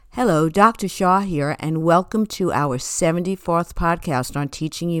Hello, Dr. Shaw here, and welcome to our 74th podcast on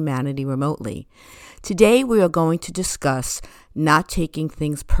teaching humanity remotely. Today we are going to discuss not taking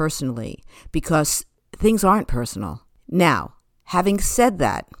things personally, because things aren't personal. Now, having said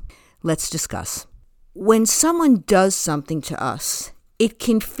that, let's discuss. When someone does something to us, it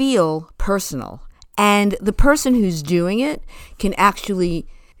can feel personal, and the person who's doing it can actually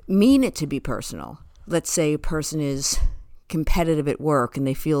mean it to be personal. Let's say a person is competitive at work and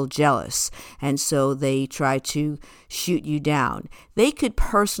they feel jealous, and so they try to shoot you down. They could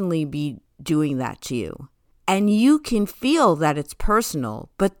personally be doing that to you, and you can feel that it's personal.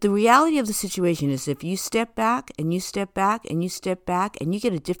 But the reality of the situation is, if you step back and you step back and you step back and you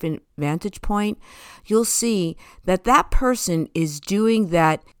get a different vantage point, you'll see that that person is doing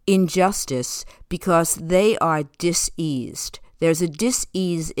that injustice because they are diseased. There's a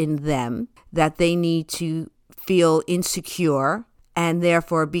dis-ease in them that they need to feel insecure and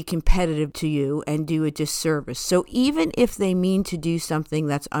therefore be competitive to you and do a disservice. So even if they mean to do something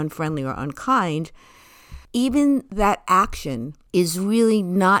that's unfriendly or unkind, even that action is really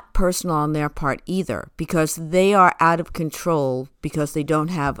not personal on their part either, because they are out of control because they don't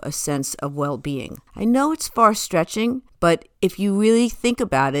have a sense of well-being. I know it's far stretching, but if you really think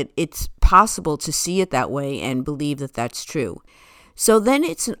about it, it's possible to see it that way and believe that that's true. So then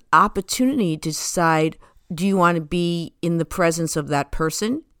it's an opportunity to decide, do you want to be in the presence of that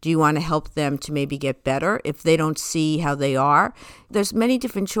person? Do you want to help them to maybe get better if they don't see how they are? There's many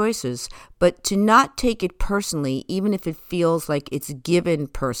different choices, but to not take it personally, even if it feels like it's given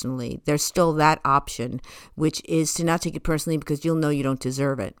personally, there's still that option, which is to not take it personally because you'll know you don't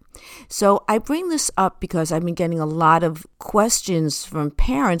deserve it. So I bring this up because I've been getting a lot of questions from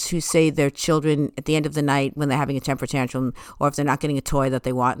parents who say their children at the end of the night when they're having a temper tantrum, or if they're not getting a toy that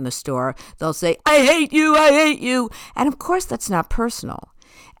they want in the store, they'll say, I hate you, I hate you. And of course that's not personal.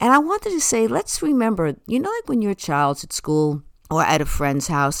 And I wanted to say, let's remember, like when your child's at school or at a friend's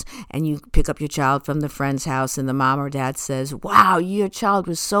house and you pick up your child from the friend's house and the mom or dad says, wow, your child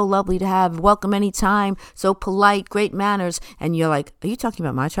was so lovely to have, welcome anytime, so polite, great manners. And you're like, are you talking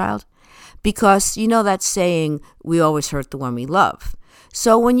about my child? Because that saying, we always hurt the one we love.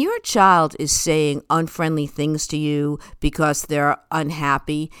 So when your child is saying unfriendly things to you because they're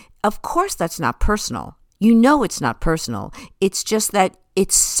unhappy, of course that's not personal. It's not personal. It's just that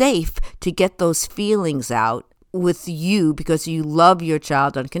it's safe to get those feelings out with you because you love your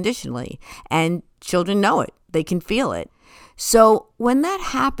child unconditionally. And children know it. They can feel it. So when that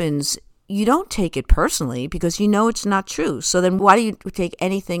happens, you don't take it personally because it's not true. So then why do you take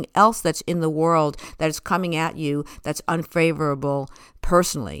anything else that's in the world that is coming at you that's unfavorable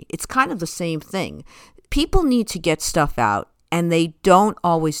personally? It's kind of the same thing. People need to get stuff out, and they don't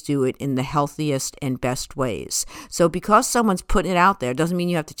always do it in the healthiest and best ways. So because someone's putting it out there doesn't mean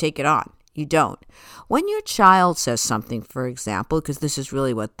you have to take it on. You don't. When your child says something, for example, because this is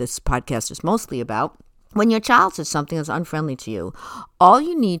really what this podcast is mostly about, when your child says something that's unfriendly to you, all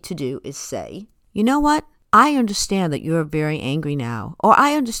you need to do is say, you know what? I understand that you're very angry now, or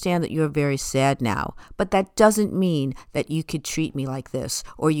I understand that you're very sad now, but that doesn't mean that you could treat me like this,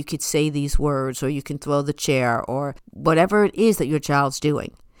 or you could say these words, or you can throw the chair, or whatever it is that your child's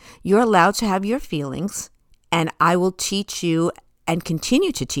doing. You're allowed to have your feelings, and I will teach you and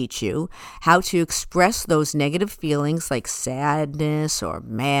continue to teach you how to express those negative feelings like sadness or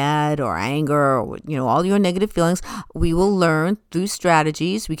mad or anger or, all your negative feelings. We will learn through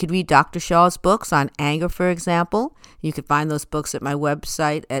strategies. We could read Dr. Shaw's books on anger, for example. You can find those books at my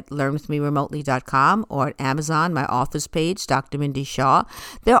website at learnwithmeremotely.com or at Amazon, my author's page, Dr. Mindy Shaw.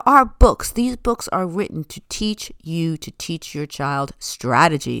 There are books. These books are written to teach you to teach your child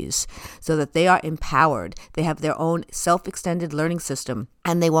strategies so that they are empowered. They have their own self-extended learning system,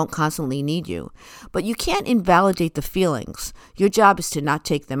 and they won't constantly need you. But you can't invalidate the feelings. Your job is to not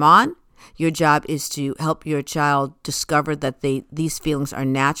take them on. Your job is to help your child discover that these feelings are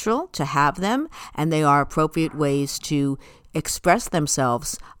natural to have them, and they are appropriate ways to express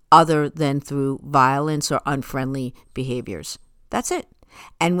themselves other than through violence or unfriendly behaviors. That's it.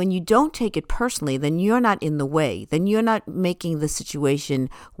 And when you don't take it personally, then you're not in the way. Then you're not making the situation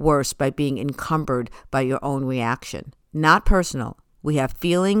worse by being encumbered by your own reaction. Not personal. We have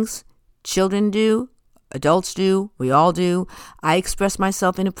feelings. Children do. Adults do. We all do. I express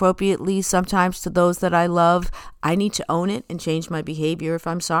myself inappropriately sometimes to those that I love. I need to own it and change my behavior if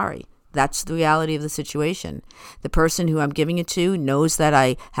I'm sorry. That's the reality of the situation. The person who I'm giving it to knows that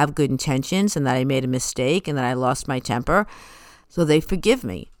I have good intentions and that I made a mistake and that I lost my temper. So they forgive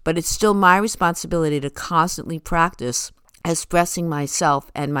me. But it's still my responsibility to constantly practice expressing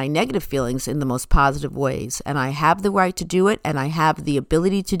myself and my negative feelings in the most positive ways. And I have the right to do it, and I have the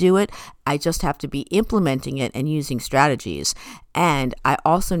ability to do it. I just have to be implementing it and using strategies. And I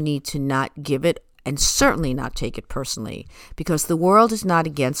also need to not give it and certainly not take it personally, because the world is not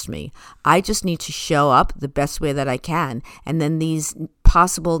against me. I just need to show up the best way that I can. And then these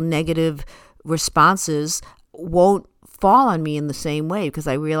possible negative responses won't fall on me in the same way, because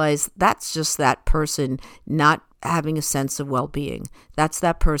I realize that's just that person not having a sense of well-being. That's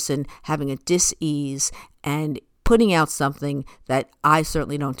that person having a dis-ease and putting out something that I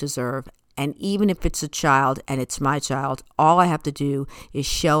certainly don't deserve. And even if it's a child and it's my child, all I have to do is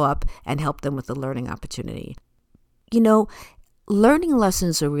show up and help them with the learning opportunity. Learning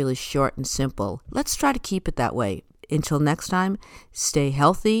lessons are really short and simple. Let's try to keep it that way. Until next time, stay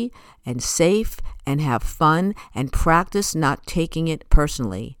healthy and safe and have fun and practice not taking it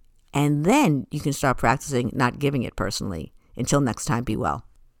personally. And then you can start practicing not giving it personally. Until next time, be well.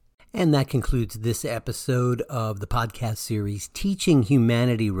 And that concludes this episode of the podcast series, Teaching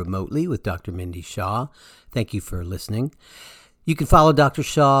Humanity Remotely with Dr. Mindy Shaw. Thank you for listening. You can follow Dr.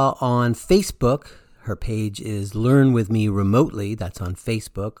 Shaw on Facebook. Her page is Learn With Me Remotely. That's on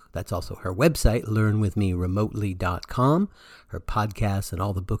Facebook. That's also her website, learnwithmeremotely.com. Her podcasts and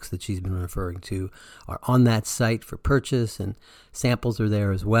all the books that she's been referring to are on that site for purchase, and samples are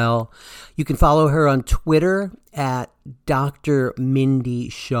there as well. You can follow her on Twitter at Dr. Mindy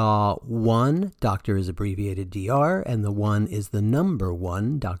Shaw 1. Doctor is abbreviated DR, and the 1 is the number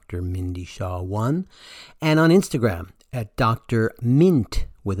 1, Dr. Mindy Shaw 1. And on Instagram at Dr. Mint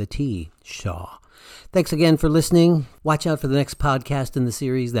with a T, Shaw. Thanks again for listening. Watch out for the next podcast in the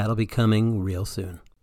series. That'll be coming real soon.